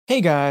Hey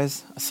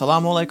guys,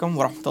 Assalamu alaikum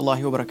wa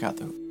rahmatullahi wa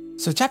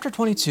barakatuh. So chapter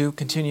 22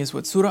 continues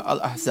with Surah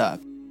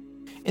Al-Ahzab.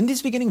 In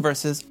these beginning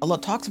verses,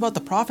 Allah talks about the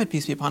Prophet,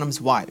 peace be upon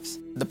him's wives.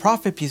 The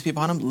Prophet, peace be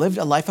upon him, lived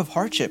a life of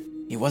hardship.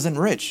 He wasn't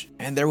rich,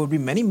 and there would be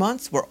many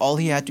months where all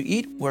he had to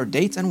eat were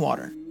dates and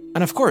water.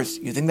 And of course,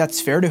 you think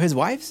that's fair to his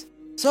wives?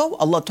 So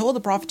Allah told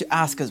the Prophet to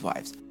ask his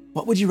wives,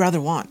 what would you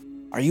rather want?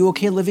 Are you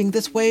okay living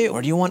this way,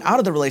 or do you want out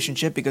of the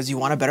relationship because you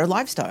want a better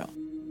lifestyle?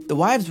 The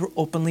wives were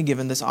openly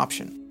given this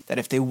option, that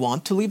if they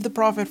want to leave the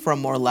Prophet for a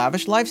more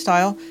lavish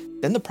lifestyle,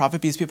 then the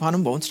Prophet, peace be upon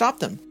him, won't stop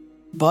them.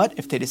 But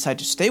if they decide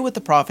to stay with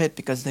the Prophet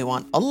because they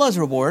want Allah's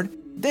reward,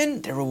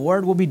 then their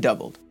reward will be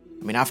doubled.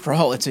 I mean, after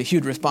all, it's a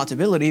huge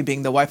responsibility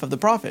being the wife of the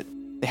Prophet.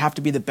 They have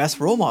to be the best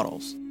role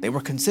models. They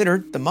were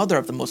considered the mother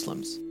of the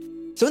Muslims.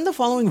 So in the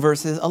following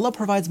verses, Allah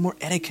provides more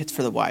etiquettes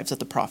for the wives of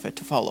the Prophet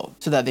to follow,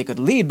 so that they could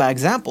lead by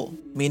example,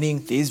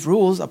 meaning these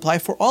rules apply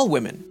for all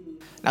women.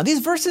 Now, these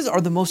verses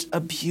are the most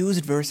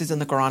abused verses in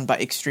the Quran by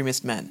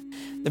extremist men.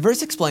 The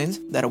verse explains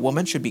that a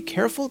woman should be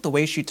careful the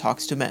way she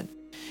talks to men.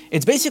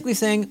 It's basically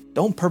saying,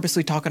 don't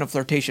purposely talk in a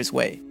flirtatious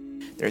way.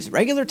 There's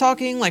regular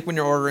talking, like when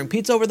you're ordering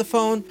pizza over the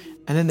phone,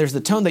 and then there's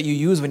the tone that you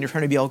use when you're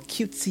trying to be all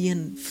cutesy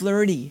and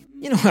flirty.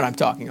 You know what I'm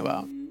talking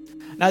about.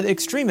 Now, the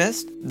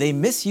extremists, they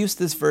misuse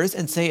this verse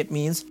and say it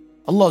means,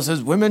 Allah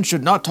says women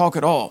should not talk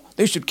at all.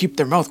 They should keep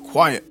their mouth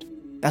quiet.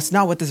 That's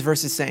not what this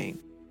verse is saying.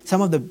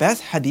 Some of the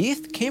best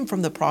hadith came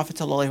from the Prophet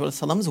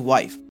ﷺ's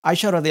wife,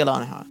 Aisha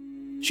radiallahu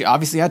anha. She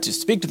obviously had to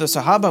speak to the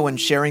Sahaba when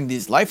sharing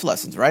these life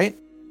lessons, right?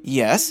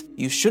 Yes,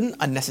 you shouldn't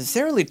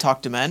unnecessarily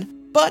talk to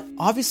men, but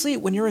obviously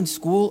when you're in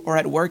school or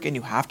at work and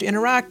you have to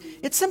interact,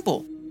 it's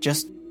simple.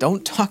 Just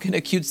don't talk in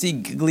a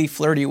cutesy, giggly,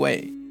 flirty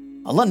way.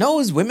 Allah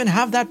knows women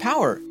have that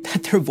power,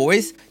 that their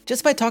voice,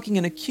 just by talking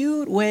in a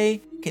cute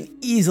way, can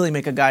easily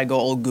make a guy go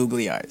all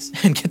googly eyes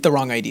and get the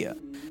wrong idea.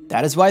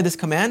 That is why this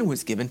command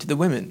was given to the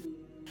women.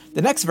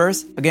 The next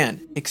verse,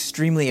 again,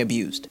 extremely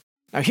abused.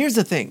 Now here's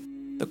the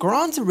thing. The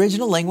Quran's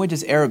original language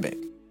is Arabic.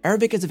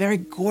 Arabic is a very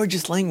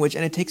gorgeous language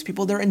and it takes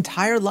people their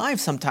entire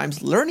lives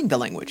sometimes learning the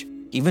language.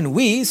 Even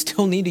we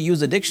still need to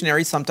use a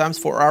dictionary sometimes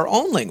for our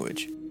own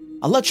language.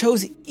 Allah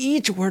chose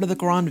each word of the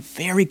Quran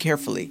very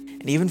carefully,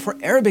 and even for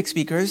Arabic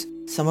speakers,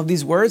 some of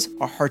these words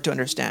are hard to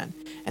understand.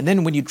 And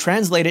then when you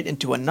translate it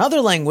into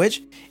another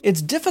language,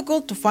 it's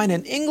difficult to find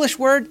an English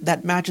word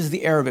that matches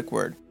the Arabic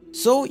word.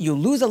 So you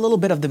lose a little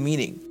bit of the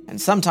meaning, and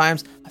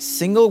sometimes a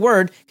single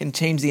word can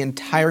change the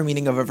entire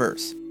meaning of a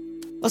verse.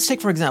 Let's take,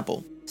 for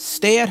example,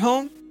 stay at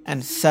home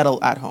and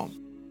settle at home.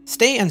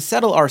 Stay and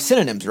settle are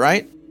synonyms,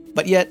 right?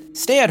 But yet,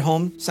 stay at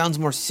home sounds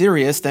more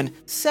serious than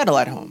settle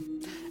at home.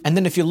 And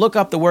then if you look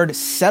up the word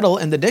settle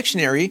in the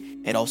dictionary,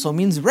 it also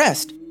means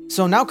rest.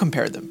 So now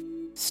compare them.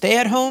 Stay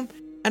at home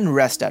and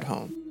rest at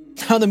home.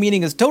 Now the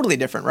meaning is totally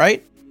different,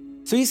 right?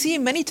 So you see,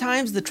 many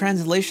times the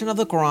translation of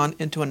the Quran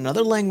into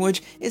another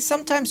language is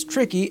sometimes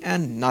tricky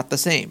and not the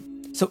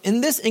same. So in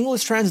this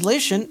English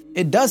translation,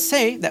 it does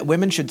say that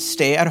women should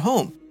stay at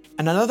home.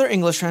 And another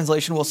English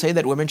translation will say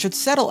that women should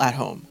settle at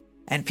home.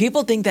 And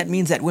people think that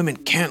means that women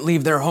can't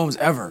leave their homes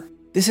ever.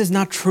 This is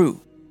not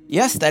true.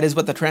 Yes, that is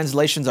what the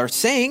translations are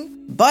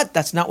saying, but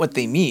that's not what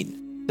they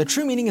mean. The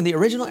true meaning in the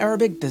original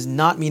Arabic does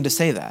not mean to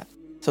say that.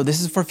 So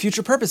this is for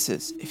future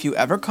purposes. If you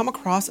ever come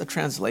across a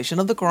translation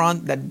of the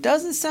Quran that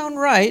doesn't sound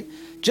right,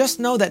 just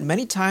know that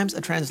many times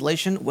a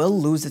translation will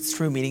lose its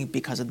true meaning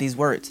because of these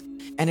words.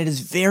 And it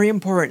is very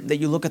important that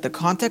you look at the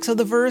context of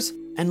the verse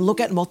and look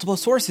at multiple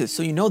sources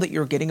so you know that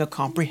you're getting a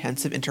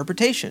comprehensive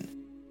interpretation.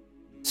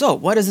 So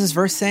what is this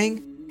verse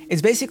saying?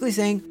 It's basically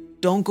saying,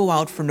 don't go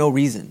out for no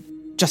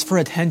reason, just for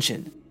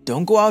attention.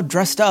 Don't go out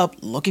dressed up,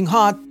 looking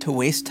hot to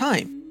waste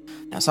time.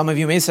 Now some of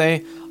you may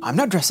say, I'm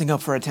not dressing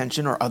up for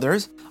attention or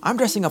others, I'm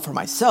dressing up for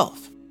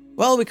myself.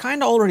 Well, we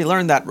kind of already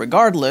learned that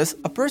regardless,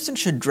 a person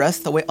should dress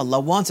the way Allah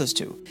wants us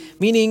to.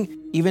 Meaning,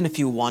 even if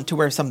you want to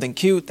wear something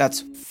cute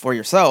that's for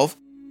yourself,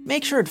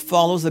 make sure it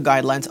follows the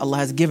guidelines Allah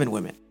has given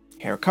women.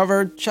 Hair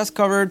covered, chest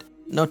covered,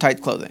 no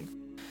tight clothing.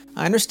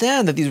 I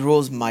understand that these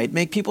rules might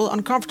make people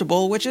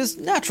uncomfortable, which is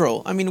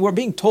natural. I mean, we're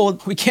being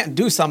told we can't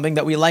do something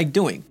that we like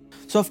doing.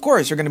 So of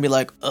course you're going to be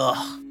like,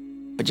 ugh.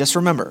 But just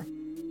remember,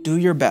 do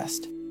your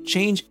best.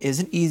 Change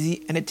isn't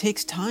easy and it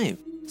takes time.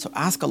 So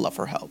ask Allah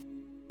for help.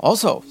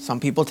 Also, some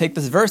people take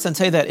this verse and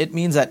say that it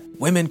means that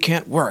women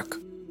can't work.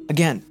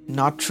 Again,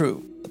 not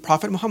true. The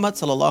Prophet Muhammad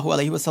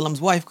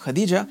ﷺ's wife,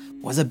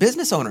 Khadija, was a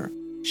business owner.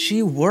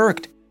 She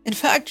worked. In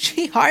fact,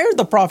 she hired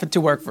the Prophet to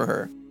work for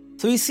her.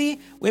 So you see,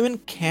 women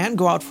can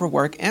go out for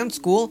work and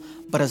school,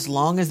 but as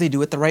long as they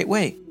do it the right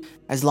way.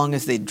 As long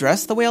as they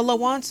dress the way Allah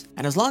wants,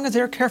 and as long as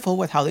they're careful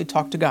with how they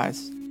talk to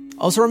guys.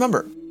 Also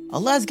remember,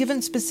 Allah has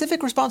given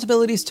specific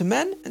responsibilities to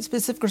men and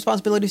specific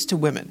responsibilities to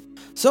women.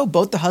 So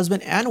both the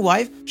husband and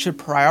wife should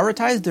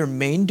prioritize their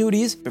main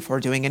duties before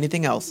doing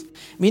anything else.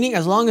 Meaning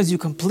as long as you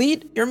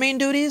complete your main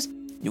duties,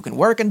 you can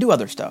work and do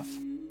other stuff.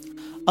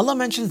 Allah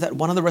mentions that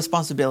one of the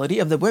responsibility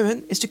of the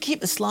women is to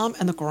keep Islam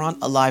and the Quran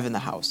alive in the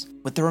house,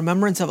 with the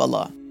remembrance of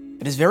Allah.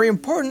 It is very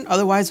important,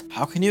 otherwise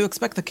how can you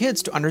expect the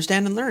kids to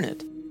understand and learn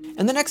it?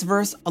 In the next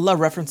verse, Allah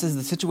references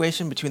the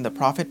situation between the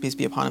Prophet, peace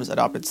be upon him's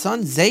adopted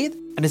son, Zayd,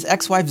 and his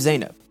ex-wife,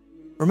 Zainab.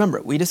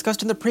 Remember, we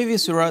discussed in the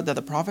previous surah that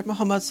the Prophet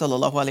Muhammad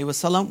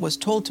ﷺ was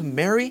told to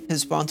marry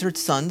his sponsored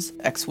son's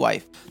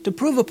ex-wife to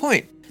prove a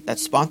point that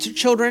sponsored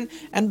children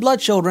and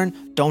blood children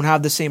don't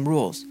have the same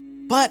rules.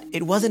 But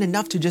it wasn't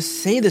enough to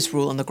just say this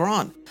rule in the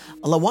Quran.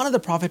 Allah wanted the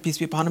Prophet, peace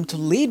be upon him, to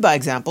lead by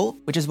example,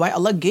 which is why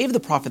Allah gave the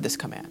Prophet this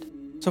command.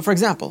 So for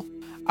example,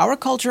 our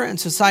culture and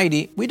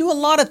society, we do a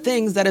lot of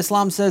things that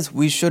Islam says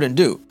we shouldn't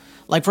do.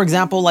 Like for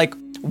example, like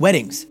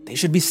weddings. They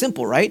should be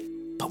simple, right?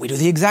 But we do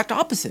the exact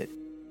opposite.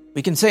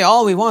 We can say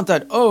all we want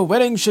that, oh,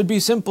 weddings should be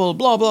simple,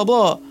 blah, blah,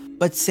 blah.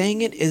 But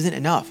saying it isn't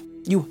enough.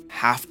 You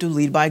have to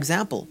lead by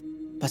example.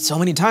 But so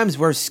many times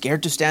we're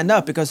scared to stand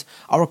up because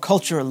our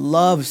culture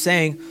loves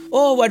saying,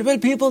 oh, what will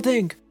people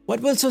think?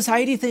 What will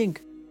society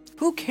think?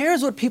 Who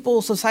cares what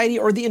people, society,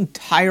 or the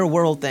entire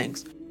world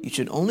thinks? You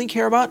should only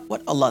care about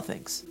what Allah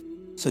thinks.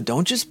 So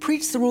don't just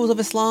preach the rules of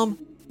Islam,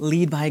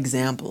 lead by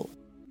example.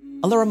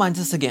 Allah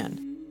reminds us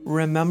again,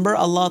 remember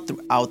Allah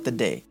throughout the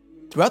day.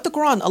 Throughout the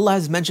Quran, Allah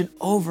has mentioned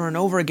over and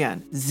over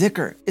again,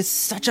 zikr is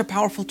such a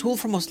powerful tool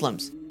for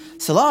Muslims.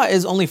 Salah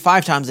is only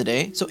 5 times a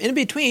day, so in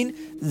between,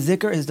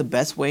 zikr is the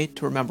best way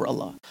to remember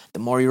Allah. The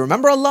more you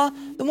remember Allah,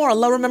 the more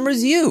Allah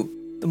remembers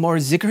you. The more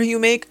zikr you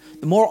make,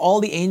 the more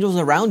all the angels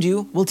around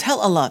you will tell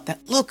Allah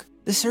that, look,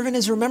 the servant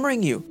is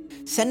remembering you.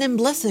 Send him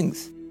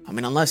blessings. I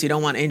mean, unless you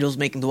don't want angels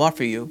making dua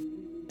for you.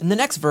 In the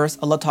next verse,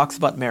 Allah talks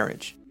about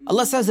marriage.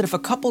 Allah says that if a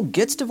couple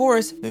gets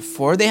divorced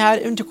before they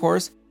had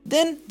intercourse,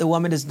 then the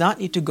woman does not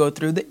need to go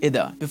through the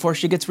iddah before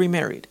she gets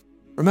remarried.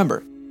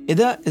 Remember,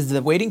 iddah is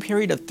the waiting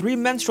period of 3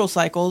 menstrual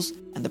cycles,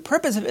 and the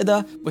purpose of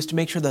iddah was to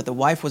make sure that the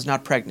wife was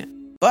not pregnant.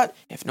 But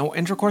if no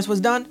intercourse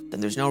was done, then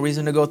there's no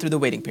reason to go through the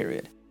waiting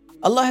period.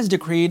 Allah has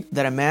decreed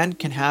that a man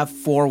can have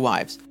 4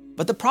 wives,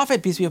 but the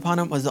Prophet, peace be upon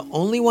him, was the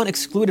only one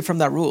excluded from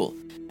that rule.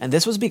 And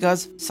this was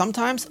because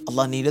sometimes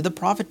Allah needed the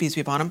Prophet, peace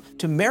be upon him,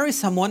 to marry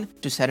someone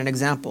to set an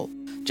example,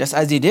 just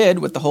as he did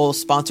with the whole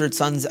sponsored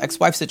son's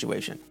ex-wife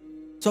situation.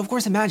 So of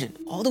course imagine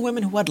all the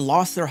women who had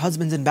lost their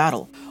husbands in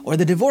battle, or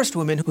the divorced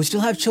women who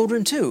still have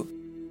children too.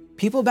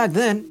 People back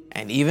then,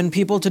 and even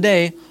people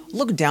today,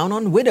 look down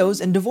on widows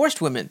and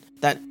divorced women,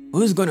 that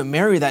who's going to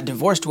marry that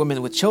divorced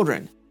woman with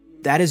children?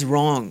 That is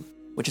wrong,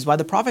 which is why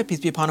the Prophet, peace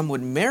be upon him,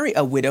 would marry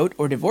a widowed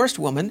or divorced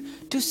woman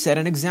to set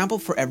an example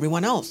for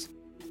everyone else.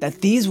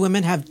 That these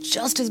women have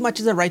just as much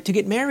as a right to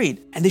get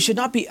married, and they should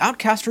not be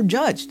outcast or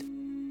judged.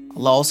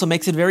 Allah also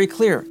makes it very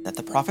clear that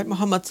the Prophet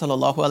Muhammad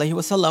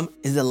ﷺ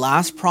is the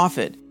last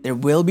prophet. There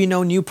will be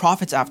no new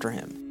prophets after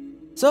him.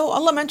 So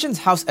Allah mentions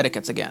house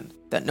etiquettes again,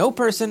 that no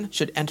person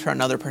should enter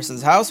another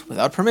person's house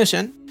without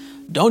permission,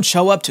 don't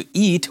show up to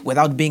eat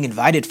without being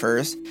invited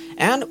first,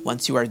 and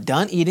once you are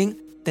done eating,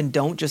 then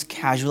don't just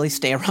casually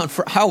stay around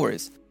for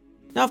hours.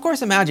 Now of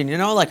course imagine,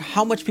 like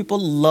how much people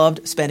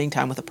loved spending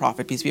time with the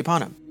Prophet, peace be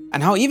upon him.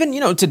 And how even,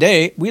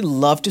 today, we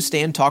love to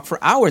stay and talk for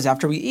hours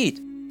after we eat.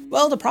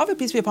 Well, the Prophet,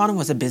 peace be upon him,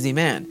 was a busy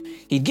man.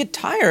 He'd get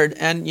tired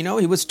and,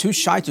 he was too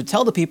shy to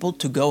tell the people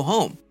to go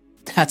home.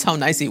 That's how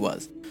nice he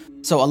was.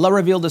 So Allah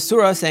revealed the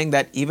surah saying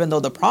that even though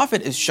the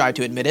Prophet is shy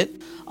to admit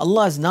it,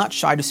 Allah is not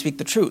shy to speak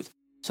the truth.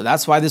 So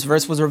that's why this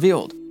verse was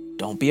revealed.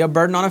 Don't be a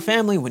burden on a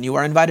family when you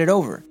are invited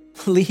over.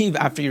 Leave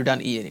after you're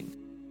done eating.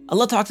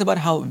 Allah talks about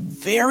how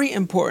very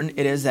important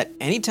it is that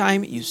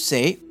anytime you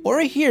say or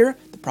hear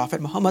the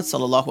Prophet Muhammad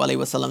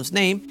ﷺ's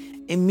name,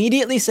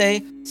 immediately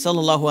say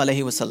Sallallahu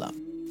Alaihi Wasallam.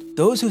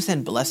 Those who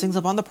send blessings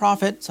upon the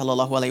Prophet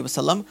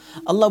ﷺ,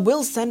 Allah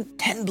will send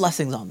 10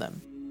 blessings on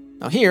them.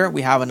 Now here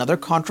we have another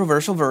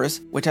controversial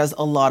verse which has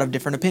a lot of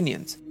different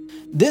opinions.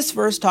 This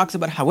verse talks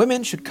about how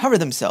women should cover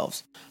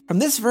themselves. From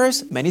this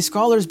verse, many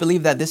scholars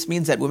believe that this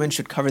means that women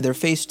should cover their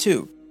face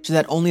too, so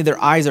that only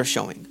their eyes are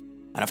showing.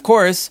 And of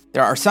course,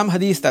 there are some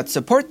hadiths that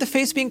support the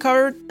face being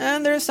covered,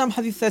 and there are some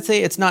hadiths that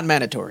say it's not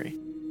mandatory.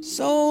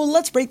 So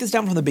let's break this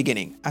down from the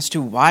beginning as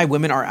to why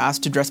women are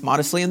asked to dress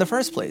modestly in the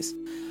first place.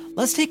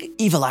 Let's take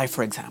evil eye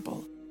for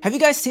example. Have you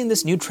guys seen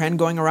this new trend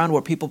going around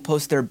where people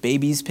post their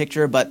baby's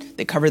picture but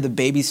they cover the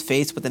baby's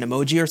face with an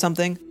emoji or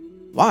something?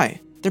 Why?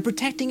 They're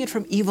protecting it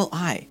from evil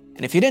eye.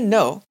 And if you didn't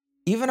know,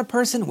 even a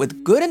person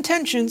with good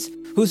intentions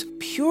who's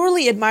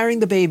purely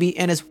admiring the baby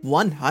and is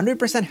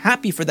 100%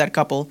 happy for that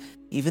couple,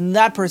 even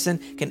that person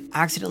can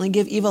accidentally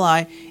give evil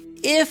eye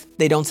if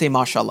they don't say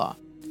mashallah.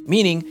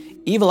 Meaning,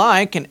 evil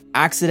eye can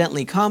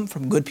accidentally come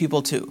from good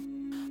people too.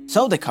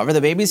 So they cover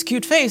the baby's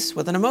cute face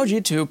with an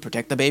emoji to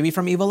protect the baby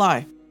from evil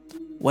eye.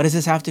 What does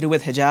this have to do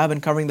with hijab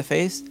and covering the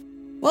face?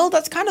 Well,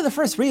 that's kind of the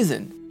first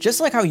reason.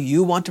 Just like how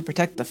you want to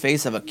protect the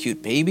face of a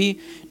cute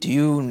baby, do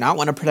you not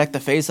want to protect the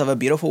face of a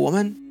beautiful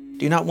woman?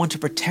 Do you not want to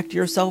protect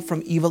yourself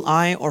from evil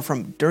eye or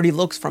from dirty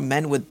looks from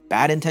men with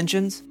bad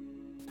intentions?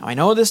 Now, I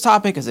know this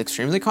topic is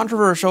extremely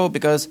controversial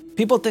because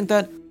people think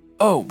that,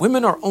 oh,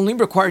 women are only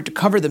required to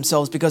cover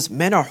themselves because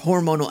men are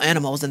hormonal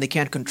animals and they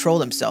can't control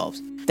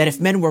themselves. That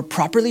if men were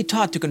properly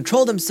taught to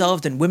control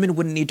themselves, then women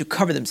wouldn't need to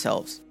cover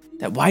themselves.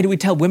 That why do we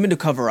tell women to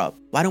cover up?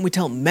 Why don't we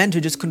tell men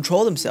to just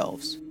control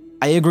themselves?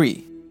 I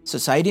agree.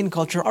 Society and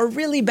culture are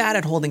really bad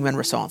at holding men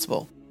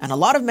responsible. And a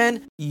lot of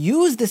men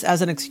use this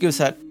as an excuse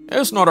that,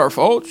 it's not our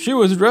fault, she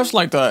was dressed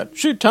like that,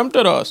 she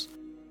tempted us.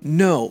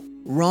 No,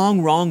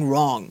 wrong, wrong,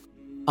 wrong.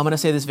 I'm going to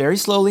say this very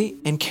slowly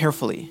and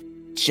carefully.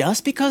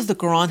 Just because the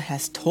Quran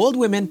has told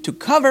women to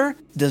cover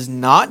does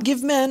not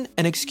give men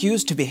an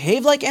excuse to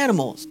behave like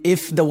animals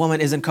if the woman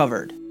isn't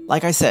covered.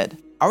 Like I said,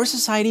 our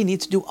society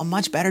needs to do a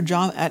much better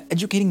job at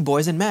educating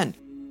boys and men.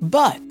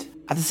 But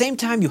at the same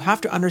time, you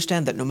have to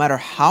understand that no matter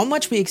how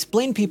much we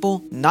explain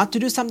people not to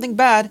do something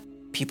bad,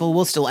 people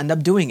will still end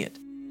up doing it.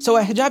 So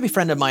a hijabi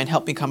friend of mine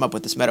helped me come up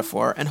with this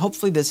metaphor, and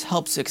hopefully this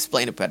helps to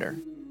explain it better.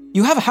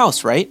 You have a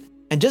house, right?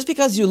 And just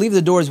because you leave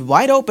the doors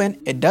wide open,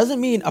 it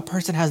doesn't mean a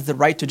person has the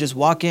right to just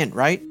walk in,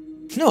 right?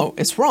 No,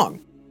 it's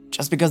wrong.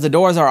 Just because the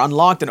doors are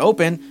unlocked and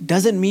open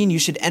doesn't mean you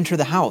should enter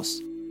the house.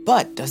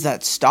 But does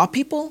that stop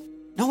people?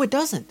 No, it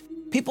doesn't.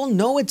 People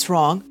know it's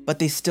wrong, but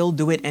they still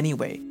do it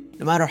anyway.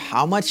 No matter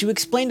how much you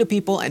explain to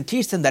people and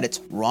teach them that it's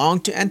wrong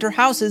to enter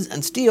houses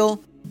and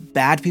steal,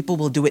 bad people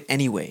will do it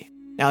anyway.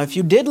 Now, if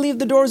you did leave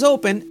the doors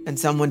open and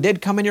someone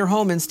did come in your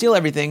home and steal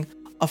everything,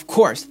 of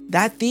course,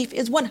 that thief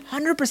is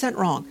 100%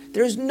 wrong.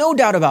 There is no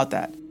doubt about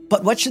that.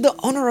 But what should the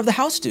owner of the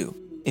house do?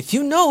 If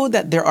you know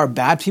that there are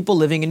bad people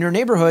living in your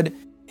neighborhood,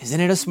 isn't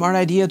it a smart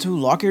idea to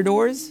lock your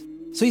doors?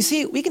 So you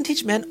see, we can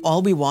teach men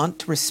all we want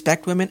to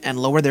respect women and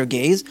lower their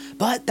gaze,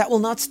 but that will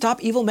not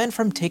stop evil men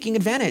from taking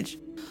advantage.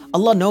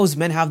 Allah knows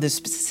men have this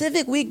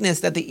specific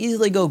weakness that they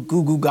easily go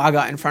goo goo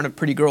gaga in front of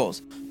pretty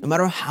girls. No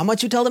matter how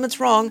much you tell them it's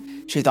wrong,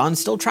 Shaitan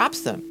still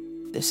traps them.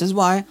 This is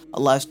why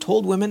Allah has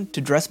told women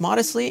to dress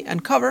modestly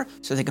and cover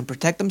so they can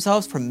protect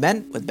themselves from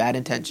men with bad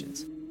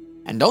intentions.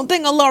 And don't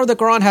think Allah or the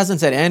Quran hasn't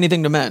said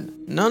anything to men.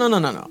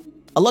 No.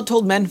 Allah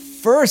told men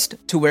first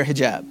to wear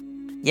hijab.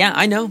 Yeah,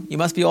 I know, you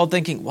must be all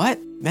thinking, what?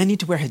 Men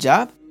need to wear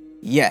hijab?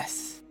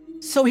 Yes.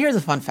 So here's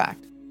a fun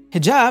fact.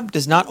 Hijab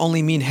does not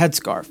only mean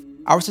headscarf.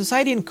 Our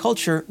society and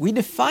culture, we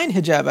define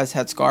hijab as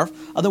headscarf.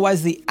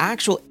 Otherwise, the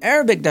actual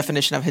Arabic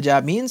definition of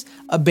hijab means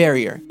a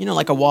barrier,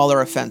 like a wall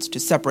or a fence to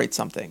separate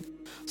something.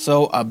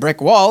 So a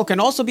brick wall can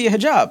also be a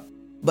hijab.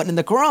 But in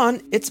the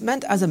Quran, it's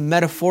meant as a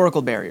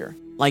metaphorical barrier.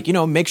 Like,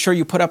 make sure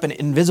you put up an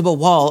invisible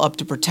wall up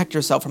to protect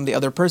yourself from the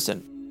other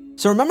person.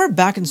 So remember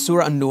back in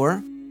Surah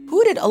An-Nur,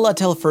 who did Allah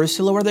tell first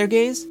to lower their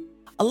gaze?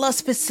 Allah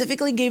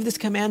specifically gave this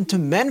command to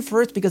men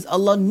first because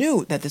Allah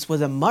knew that this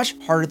was a much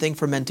harder thing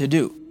for men to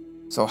do.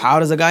 So how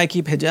does a guy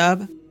keep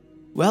hijab?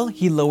 Well,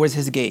 he lowers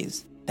his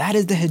gaze. That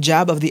is the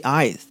hijab of the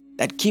eyes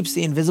that keeps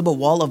the invisible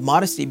wall of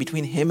modesty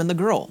between him and the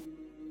girl.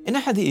 In a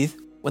hadith,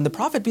 when the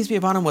Prophet, peace be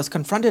upon him, was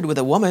confronted with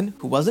a woman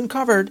who wasn't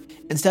covered,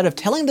 instead of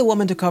telling the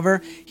woman to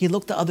cover, he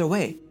looked the other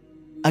way.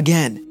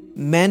 Again,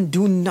 men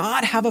do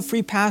not have a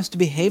free pass to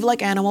behave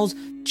like animals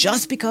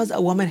just because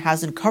a woman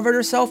hasn't covered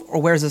herself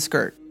or wears a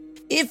skirt.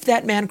 If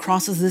that man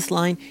crosses this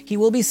line, he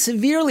will be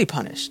severely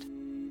punished.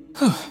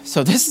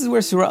 So this is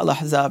where Surah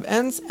Al-Ahzab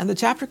ends, and the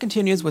chapter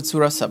continues with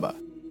Surah Saba.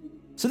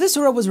 So this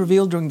surah was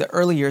revealed during the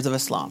early years of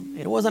Islam.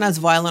 It wasn't as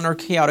violent or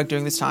chaotic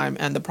during this time,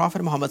 and the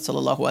Prophet Muhammad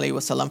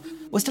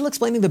ﷺ was still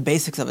explaining the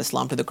basics of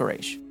Islam to the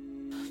Quraysh.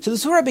 So the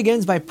surah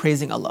begins by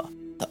praising Allah,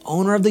 the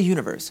owner of the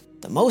universe,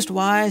 the most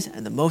wise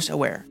and the most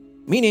aware.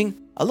 Meaning,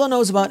 Allah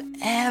knows about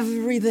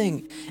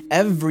everything.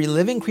 Every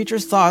living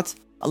creature's thoughts,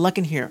 Allah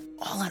can hear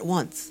all at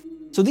once.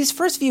 So these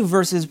first few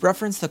verses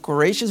reference the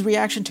Quraysh's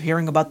reaction to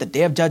hearing about the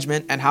Day of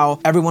Judgment and how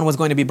everyone was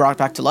going to be brought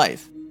back to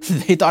life.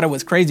 They thought it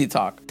was crazy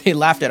talk. They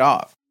laughed it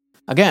off.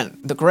 Again,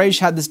 the Quraysh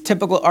had this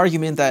typical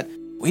argument that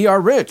we are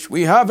rich,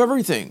 we have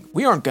everything,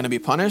 we aren't going to be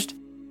punished,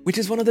 which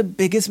is one of the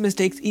biggest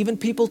mistakes even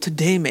people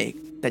today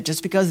make, that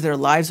just because their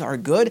lives are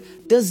good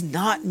does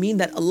not mean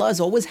that Allah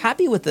is always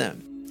happy with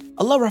them.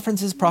 Allah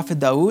references Prophet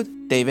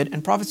Dawood, David,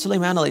 and Prophet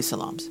Sulaiman a.s.,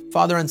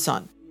 father and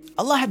son.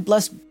 Allah had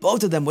blessed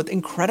both of them with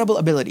incredible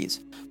abilities.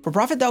 For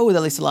Prophet Dawood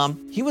a.s.,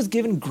 he was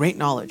given great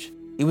knowledge.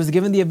 He was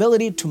given the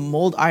ability to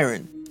mold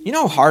iron. You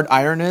know how hard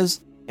iron is?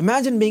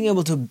 Imagine being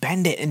able to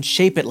bend it and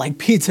shape it like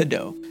pizza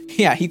dough.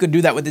 Yeah, he could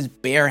do that with his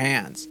bare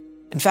hands.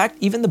 In fact,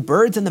 even the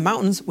birds in the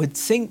mountains would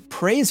sing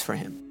praise for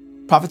him.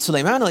 Prophet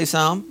Sulaiman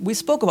a.s., we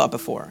spoke about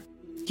before.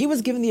 He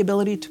was given the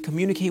ability to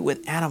communicate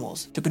with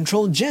animals, to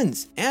control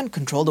jinns, and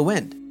control the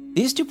wind.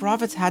 These two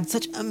prophets had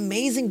such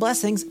amazing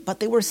blessings,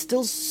 but they were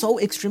still so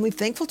extremely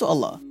thankful to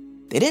Allah.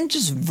 They didn't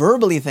just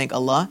verbally thank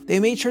Allah, they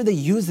made sure they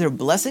used their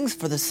blessings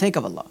for the sake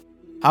of Allah.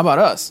 How about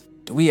us?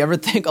 Do we ever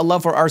thank Allah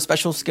for our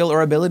special skill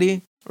or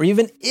ability? Or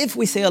even if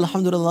we say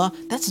Alhamdulillah,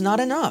 that's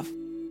not enough.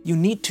 You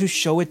need to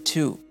show it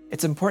too.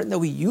 It's important that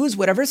we use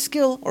whatever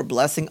skill or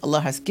blessing Allah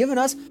has given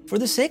us for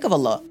the sake of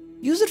Allah.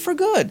 Use it for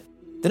good.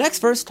 The next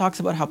verse talks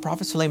about how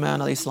Prophet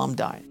Sulaiman a.s.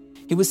 died.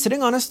 He was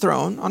sitting on his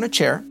throne, on a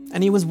chair,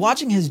 and he was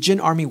watching his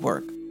jinn army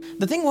work.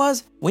 The thing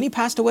was, when he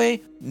passed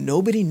away,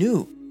 nobody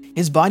knew.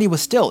 His body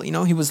was still,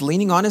 he was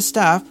leaning on his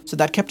staff, so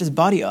that kept his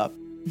body up.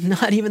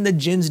 Not even the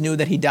jinns knew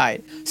that he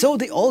died, so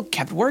they all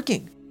kept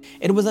working.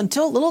 It was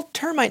until little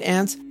termite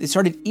ants, they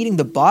started eating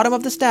the bottom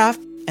of the staff,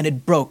 and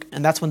it broke,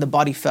 and that's when the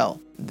body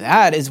fell.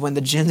 That is when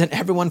the jinns and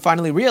everyone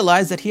finally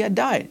realized that he had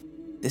died.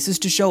 This is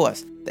to show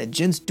us that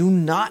jinns do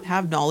not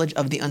have knowledge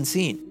of the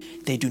unseen.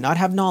 They do not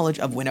have knowledge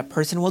of when a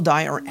person will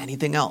die or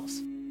anything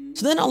else.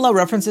 So then Allah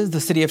references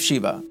the city of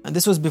Sheba, and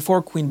this was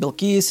before Queen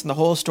Bilqis and the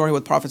whole story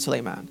with Prophet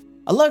Sulaiman.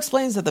 Allah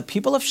explains that the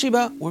people of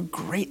Sheba were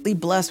greatly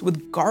blessed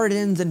with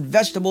gardens and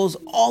vegetables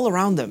all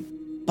around them,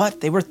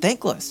 but they were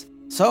thankless.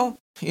 So,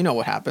 you know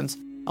what happens.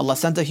 Allah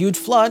sent a huge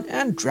flood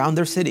and drowned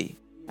their city.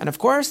 And of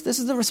course, this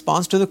is the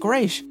response to the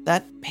Quraysh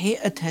that pay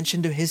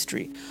attention to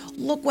history.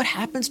 Look what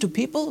happens to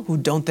people who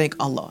don't thank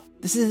Allah.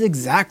 This is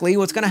exactly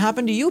what's going to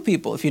happen to you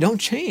people if you don't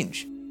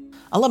change.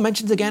 Allah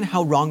mentions again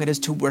how wrong it is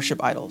to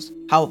worship idols,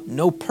 how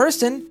no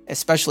person,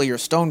 especially your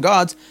stone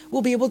gods,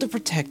 will be able to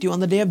protect you on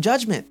the Day of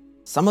Judgment.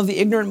 Some of the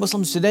ignorant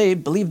Muslims today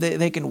believe that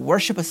they can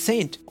worship a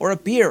saint or a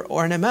peer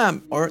or an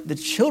imam or the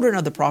children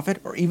of the Prophet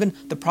or even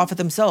the Prophet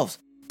themselves,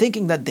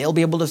 thinking that they'll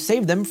be able to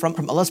save them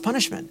from Allah's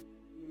punishment.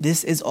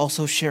 This is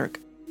also shirk.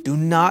 Do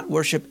not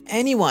worship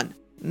anyone,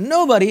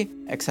 nobody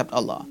except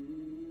Allah.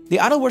 The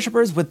idol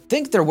worshippers would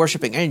think they're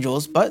worshipping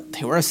angels, but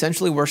they were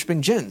essentially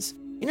worshipping jinns.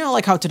 You know,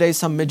 like how today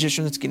some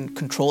magicians can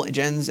control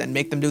jinns and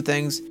make them do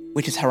things,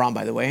 which is haram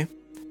by the way.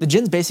 The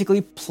jinns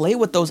basically play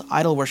with those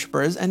idol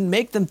worshippers and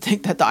make them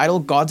think that the idol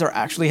gods are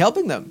actually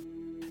helping them.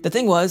 The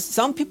thing was,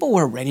 some people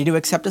were ready to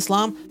accept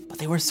Islam, but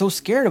they were so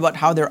scared about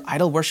how their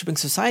idol worshipping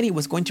society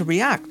was going to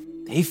react.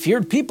 They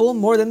feared people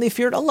more than they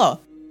feared Allah,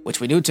 which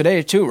we do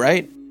today too,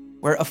 right?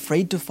 We're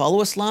afraid to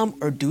follow Islam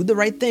or do the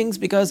right things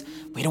because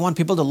we don't want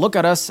people to look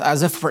at us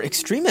as if we're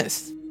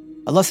extremists.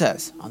 Allah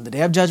says, on the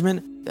Day of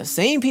Judgment, the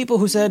same people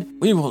who said,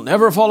 we will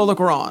never follow the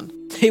Quran,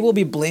 they will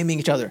be blaming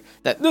each other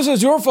that this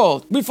is your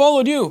fault, we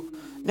followed you.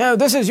 No,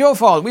 this is your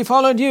fault, we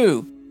followed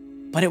you.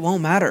 But it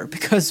won't matter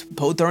because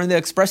both are in the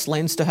express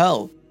lanes to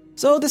hell.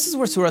 So this is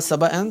where Surah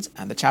Saba ends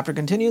and the chapter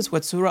continues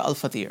with Surah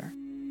Al-Fatir.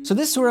 So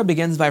this surah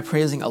begins by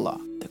praising Allah,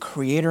 the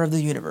creator of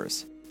the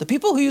universe. The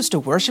people who used to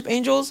worship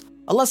angels,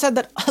 Allah said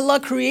that Allah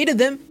created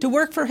them to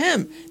work for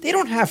Him. They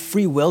don't have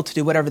free will to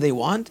do whatever they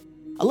want.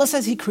 Allah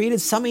says He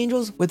created some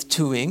angels with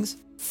 2 wings,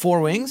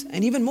 4 wings,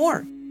 and even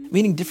more,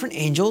 meaning different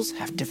angels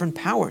have different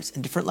powers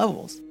and different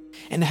levels.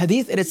 In the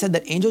hadith, it is said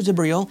that Angel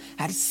Jibreel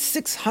had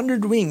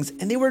 600 wings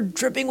and they were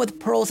dripping with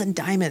pearls and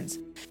diamonds.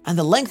 And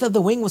the length of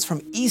the wing was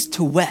from east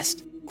to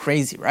west.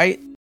 Crazy, right?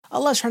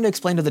 Allah is trying to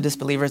explain to the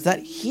disbelievers that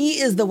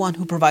He is the one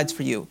who provides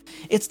for you.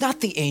 It's not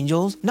the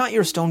angels, not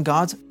your stone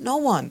gods, no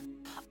one.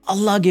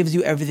 Allah gives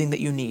you everything that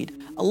you need.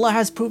 Allah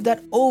has proved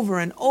that over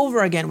and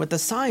over again with the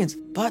signs,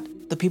 but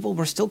the people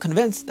were still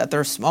convinced that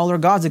their smaller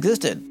gods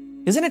existed.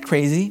 Isn't it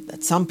crazy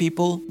that some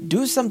people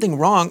do something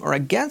wrong or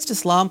against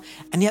Islam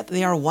and yet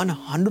they are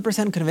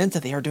 100% convinced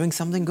that they are doing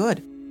something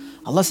good?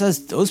 Allah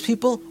says those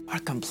people are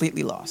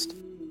completely lost.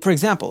 For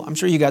example, I'm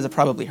sure you guys have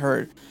probably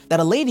heard that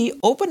a lady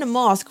opened a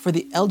mosque for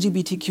the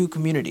LGBTQ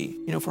community,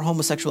 for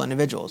homosexual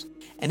individuals.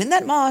 And in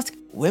that mosque,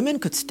 women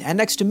could stand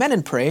next to men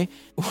and pray.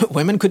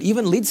 Women could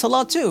even lead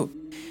salah too.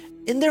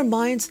 In their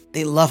minds,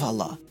 they love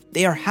Allah.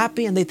 They are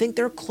happy and they think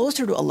they're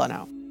closer to Allah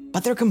now.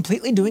 But they're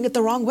completely doing it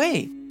the wrong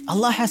way.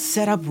 Allah has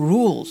set up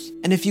rules.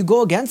 And if you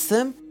go against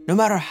them, no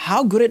matter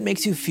how good it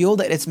makes you feel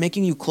that it's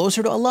making you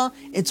closer to Allah,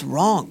 it's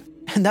wrong.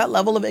 And that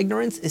level of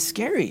ignorance is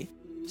scary.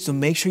 So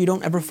make sure you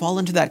don't ever fall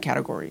into that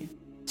category.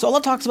 So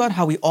Allah talks about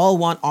how we all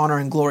want honor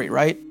and glory,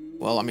 right?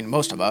 Well,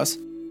 most of us.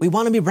 We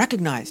want to be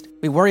recognized.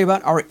 We worry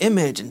about our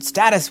image and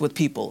status with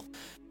people.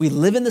 We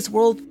live in this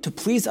world to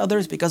please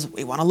others because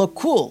we want to look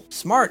cool,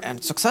 smart,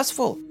 and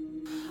successful.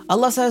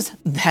 Allah says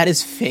that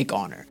is fake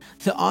honor.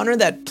 The honor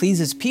that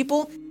pleases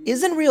people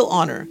isn't real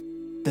honor.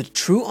 The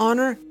true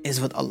honor is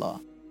with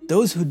Allah.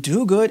 Those who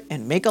do good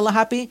and make Allah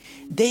happy,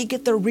 they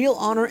get the real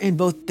honor in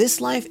both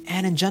this life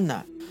and in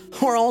Jannah.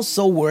 We're all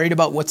so worried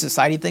about what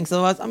society thinks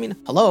of us.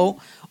 Hello?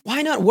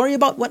 Why not worry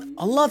about what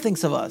Allah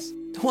thinks of us?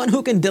 The one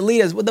who can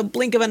delete us with a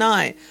blink of an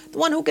eye. The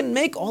one who can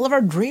make all of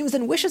our dreams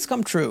and wishes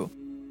come true.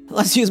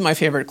 Let's use my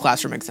favorite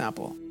classroom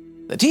example.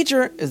 The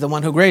teacher is the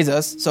one who grades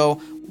us, so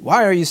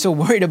why are you so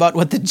worried about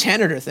what the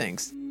janitor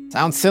thinks?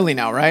 Sounds silly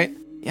now, right?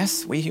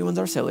 Yes, we humans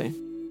are silly.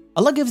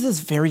 Allah gives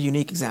this very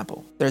unique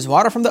example. There's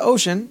water from the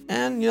ocean,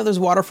 and there's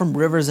water from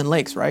rivers and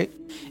lakes, right?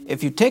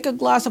 If you take a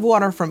glass of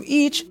water from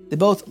each, they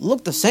both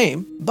look the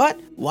same, but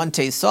one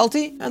tastes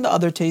salty and the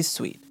other tastes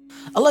sweet.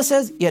 Allah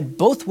says, yet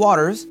both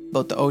waters,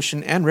 both the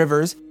ocean and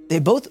rivers, they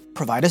both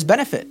provide us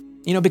benefit.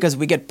 Because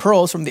we get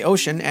pearls from the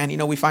ocean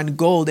and, we find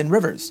gold in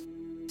rivers.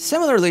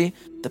 Similarly,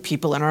 the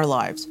people in our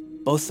lives,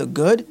 both the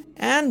good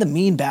and the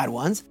mean bad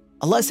ones,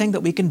 Allah is saying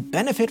that we can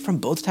benefit from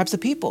both types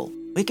of people.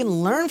 We can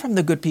learn from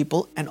the good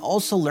people and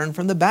also learn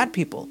from the bad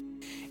people.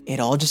 It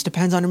all just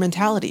depends on your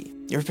mentality,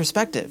 your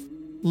perspective.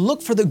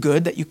 Look for the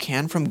good that you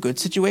can from good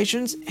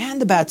situations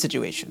and the bad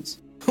situations.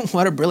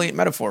 What a brilliant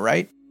metaphor,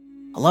 right?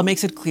 Allah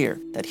makes it clear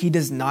that He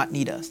does not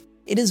need us.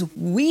 It is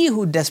we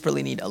who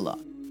desperately need Allah.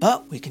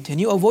 But we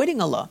continue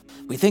avoiding Allah.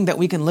 We think that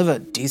we can live a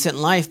decent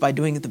life by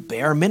doing the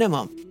bare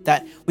minimum,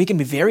 that we can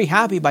be very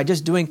happy by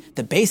just doing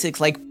the basics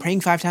like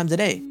praying 5 times a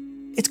day.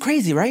 It's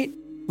crazy, right?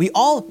 We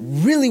all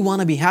really want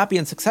to be happy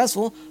and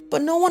successful,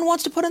 but no one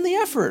wants to put in the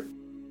effort.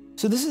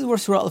 So this is where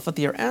Surah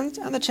Al-Fatir ends,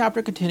 and the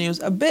chapter continues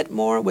a bit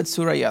more with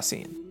Surah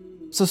Yasin.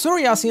 So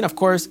Surah Yasin, of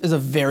course, is a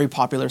very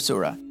popular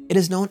surah. It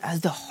is known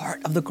as the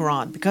heart of the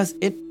Quran because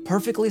it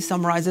perfectly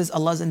summarizes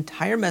Allah's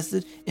entire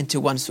message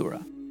into one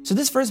surah. So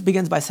this verse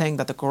begins by saying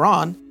that the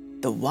Quran,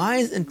 the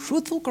wise and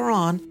truthful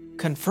Quran,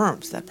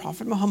 confirms that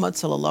Prophet Muhammad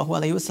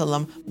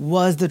ﷺ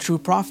was the true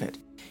prophet.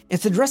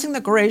 It's addressing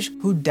the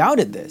Quraysh who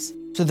doubted this.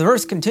 So the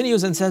verse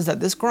continues and says that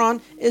this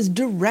Quran is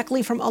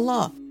directly from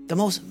Allah, the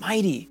Most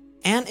Mighty,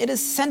 and it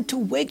is sent to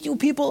wake you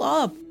people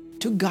up,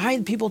 to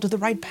guide people to the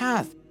right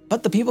path.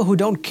 But the people who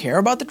don't care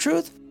about the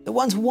truth, the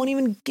ones who won't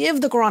even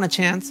give the Quran a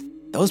chance,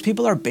 those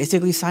people are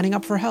basically signing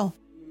up for hell.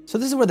 So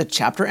this is where the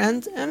chapter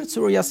ends, and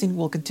Surah Yasin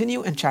will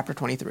continue in chapter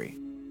 23.